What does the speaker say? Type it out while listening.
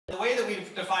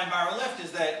we've defined viral lift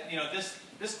is that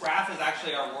this graph is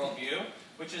actually our worldview,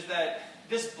 which is that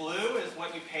this blue is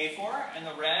what you pay for, and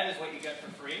the red is what you get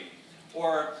for free.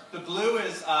 Or the blue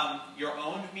is your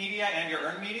owned media and your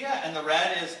earned media, and the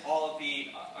red is all of the,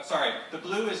 the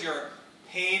blue is your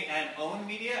paid and owned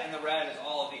media, and the red is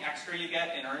all of the extra you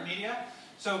get in earned media.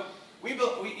 So we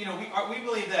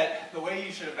believe that the way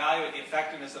you should evaluate the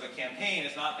effectiveness of a campaign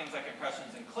is not things like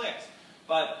impressions and clicks,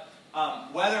 but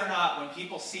whether or not when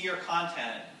people see your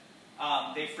content,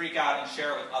 they freak out and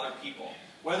share it with other people.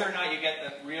 Whether or not you get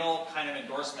the real kind of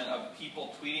endorsement of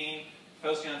people tweeting,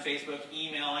 posting on Facebook,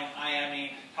 emailing,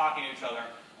 IMing, talking to each other.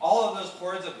 All of those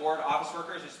hordes of bored office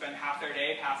workers who spend half their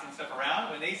day passing stuff around,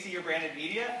 when they see your branded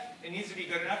media, it needs to be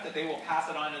good enough that they will pass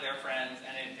it on to their friends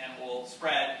and will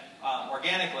spread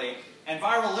organically. And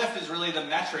viral lift is really the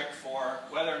metric for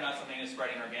whether or not something is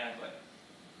spreading organically.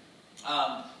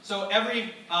 So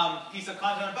every piece of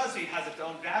content on BuzzFeed has its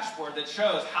own dashboard that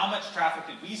shows how much traffic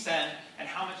did we send and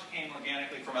how much came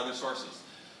organically from other sources.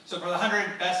 So for the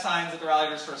 100 best signs at the Rally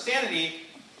to Restore Sanity,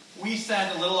 we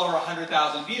sent a little over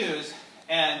 100,000 views,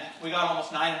 and we got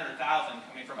almost 900,000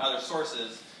 coming from other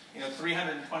sources.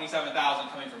 327,000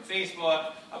 coming from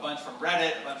Facebook, a bunch from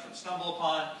Reddit, a bunch from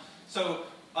StumbleUpon. So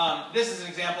this is an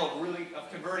example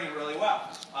of converting really well.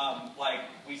 Like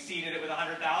we seeded it with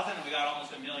 100,000, and we got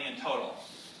almost 1 million total.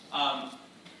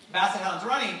 Basset Hounds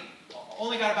Running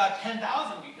only got about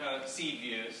 10,000 seed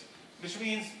views, which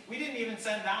means we didn't even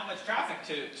send that much traffic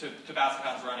to Basset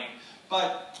Hounds Running.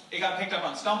 But it got picked up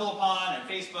on StumbleUpon and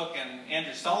Facebook, and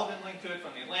Andrew Sullivan linked to it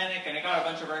from The Atlantic, and it got a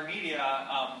bunch of earned media.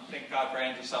 Thank God for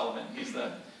Andrew Sullivan.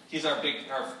 He's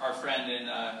our friend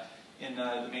in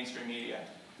the mainstream media.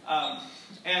 A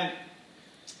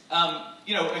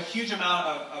huge amount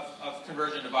of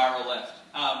conversion to viral lift.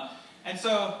 And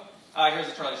so here's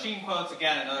the Charlie Sheen quotes,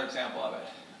 again, another example of it.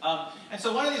 And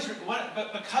so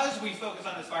but because we focus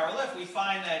on this viral lift, we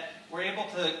find that we're able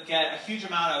to get a huge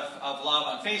amount of love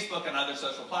on Facebook and other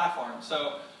social platforms.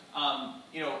 So,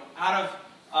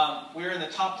 we're in the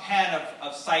top 10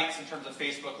 of sites in terms of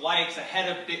Facebook likes, ahead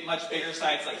of much bigger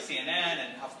sites like CNN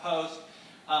and HuffPost.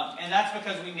 And that's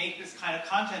because we make this kind of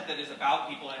content that is about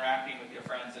people interacting with your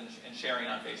friends and sharing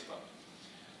on Facebook.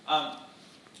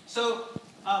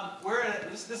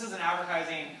 This is an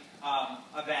advertising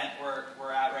event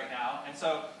we're at right now. And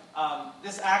so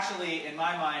this actually, in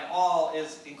my mind, all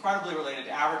is incredibly related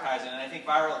to advertising. And I think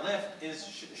viral lift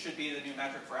should be the new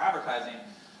metric for advertising.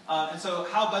 And so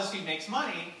how BuzzFeed makes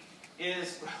money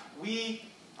is we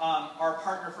are a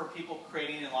partner for people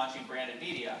creating and launching branded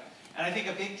media. And I think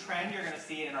a big trend you're going to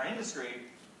see in our industry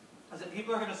is that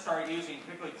people are going to start using,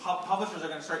 particularly publishers are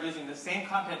going to start using the same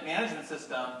content management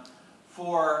system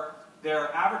for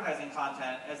their advertising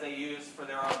content as they use for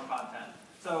their own content.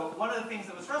 So one of the things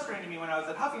that was frustrating to me when I was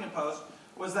at Huffington Post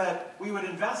was that we would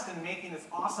invest in making this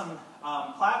awesome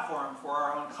platform for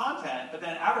our own content, but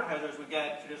then advertisers would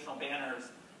get traditional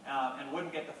banners and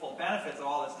wouldn't get the full benefits of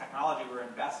all this technology we're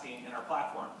investing in our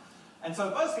platform. And so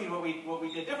at BuzzFeed, what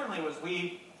we did differently was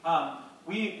we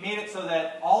made it so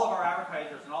that all of our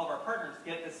advertisers and all of our partners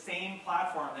get the same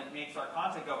platform that makes our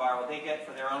content go viral they get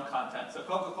for their own content. So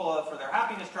Coca-Cola for their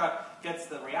happiness truck gets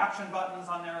the reaction buttons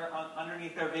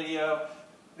underneath their video.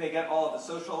 They get all of the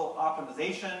social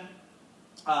optimization.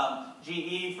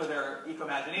 GE for their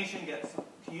Eco-Imagination gets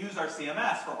to use our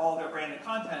CMS for all their branded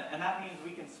content, and that means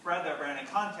we can spread their branded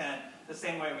content the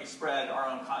same way we spread our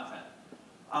own content.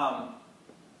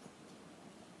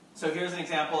 So here's an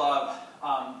example of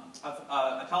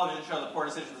a television show, The Poor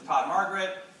Decisions of Todd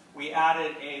Margaret. We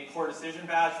added a Poor Decision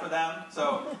badge for them.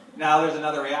 So now there's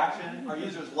another reaction. Our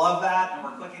users love that, and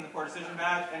we're clicking the Poor Decision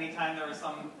badge. Anytime there was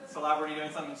some celebrity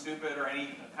doing something stupid, or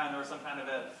anytime there was some kind of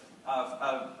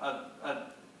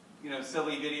a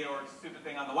silly video or stupid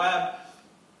thing on the web,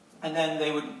 and then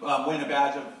they would win a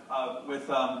badge with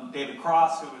David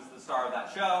Cross, who was the star of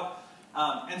that show.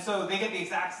 And so they get the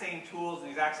exact same tools and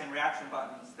the exact same reaction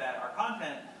buttons that our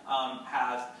content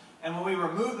has. And when we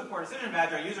remove the Poor Decision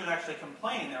badge, our users actually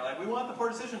complain. They're like, we want the Poor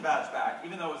Decision badge back,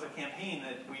 even though it was a campaign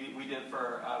that we did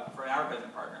for an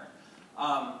advertising partner.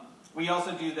 We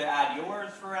also do the Add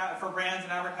Yours for brands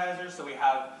and advertisers. So we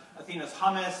have Athena's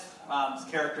Hummus,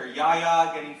 character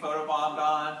Yaya getting photobombed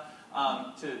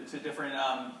on to different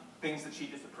things that she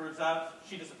disapproves of.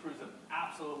 She disapproves of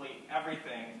absolutely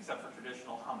everything except for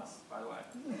traditional hummus, by the way.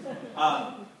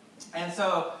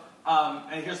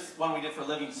 And here's one we did for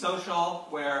Living Social,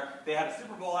 where they had a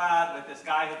Super Bowl ad with this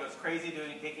guy who goes crazy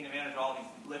taking advantage of all these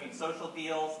Living Social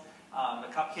deals, the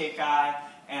cupcake guy,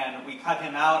 and we cut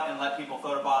him out and let people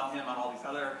photobomb him on all these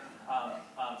other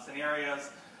scenarios,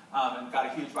 and got a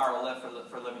huge viral lift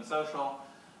for Living Social.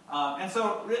 And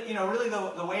so, really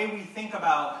the way we think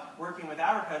about working with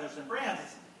advertisers and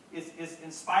brands is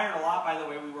inspired a lot by the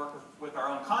way we work with our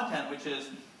own content, which is,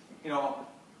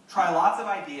 try lots of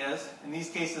ideas. In these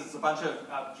cases, it's a bunch of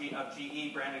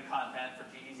GE branded content for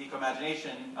GE's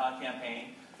Eco-Imagination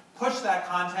campaign. Push that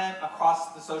content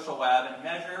across the social web and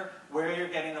measure where you're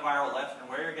getting the viral lift and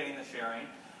where you're getting the sharing.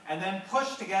 And then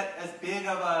push to get as big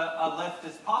of a lift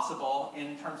as possible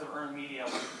in terms of earned media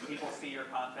when people see your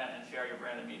content and share your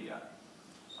branded media.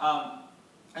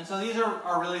 And so these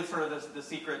are really sort of the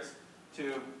secrets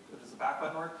to, does the back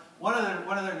button work? One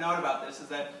other note about this is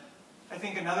that I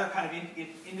think another kind of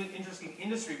interesting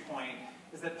industry point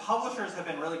is that publishers have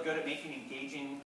been really good at making engaging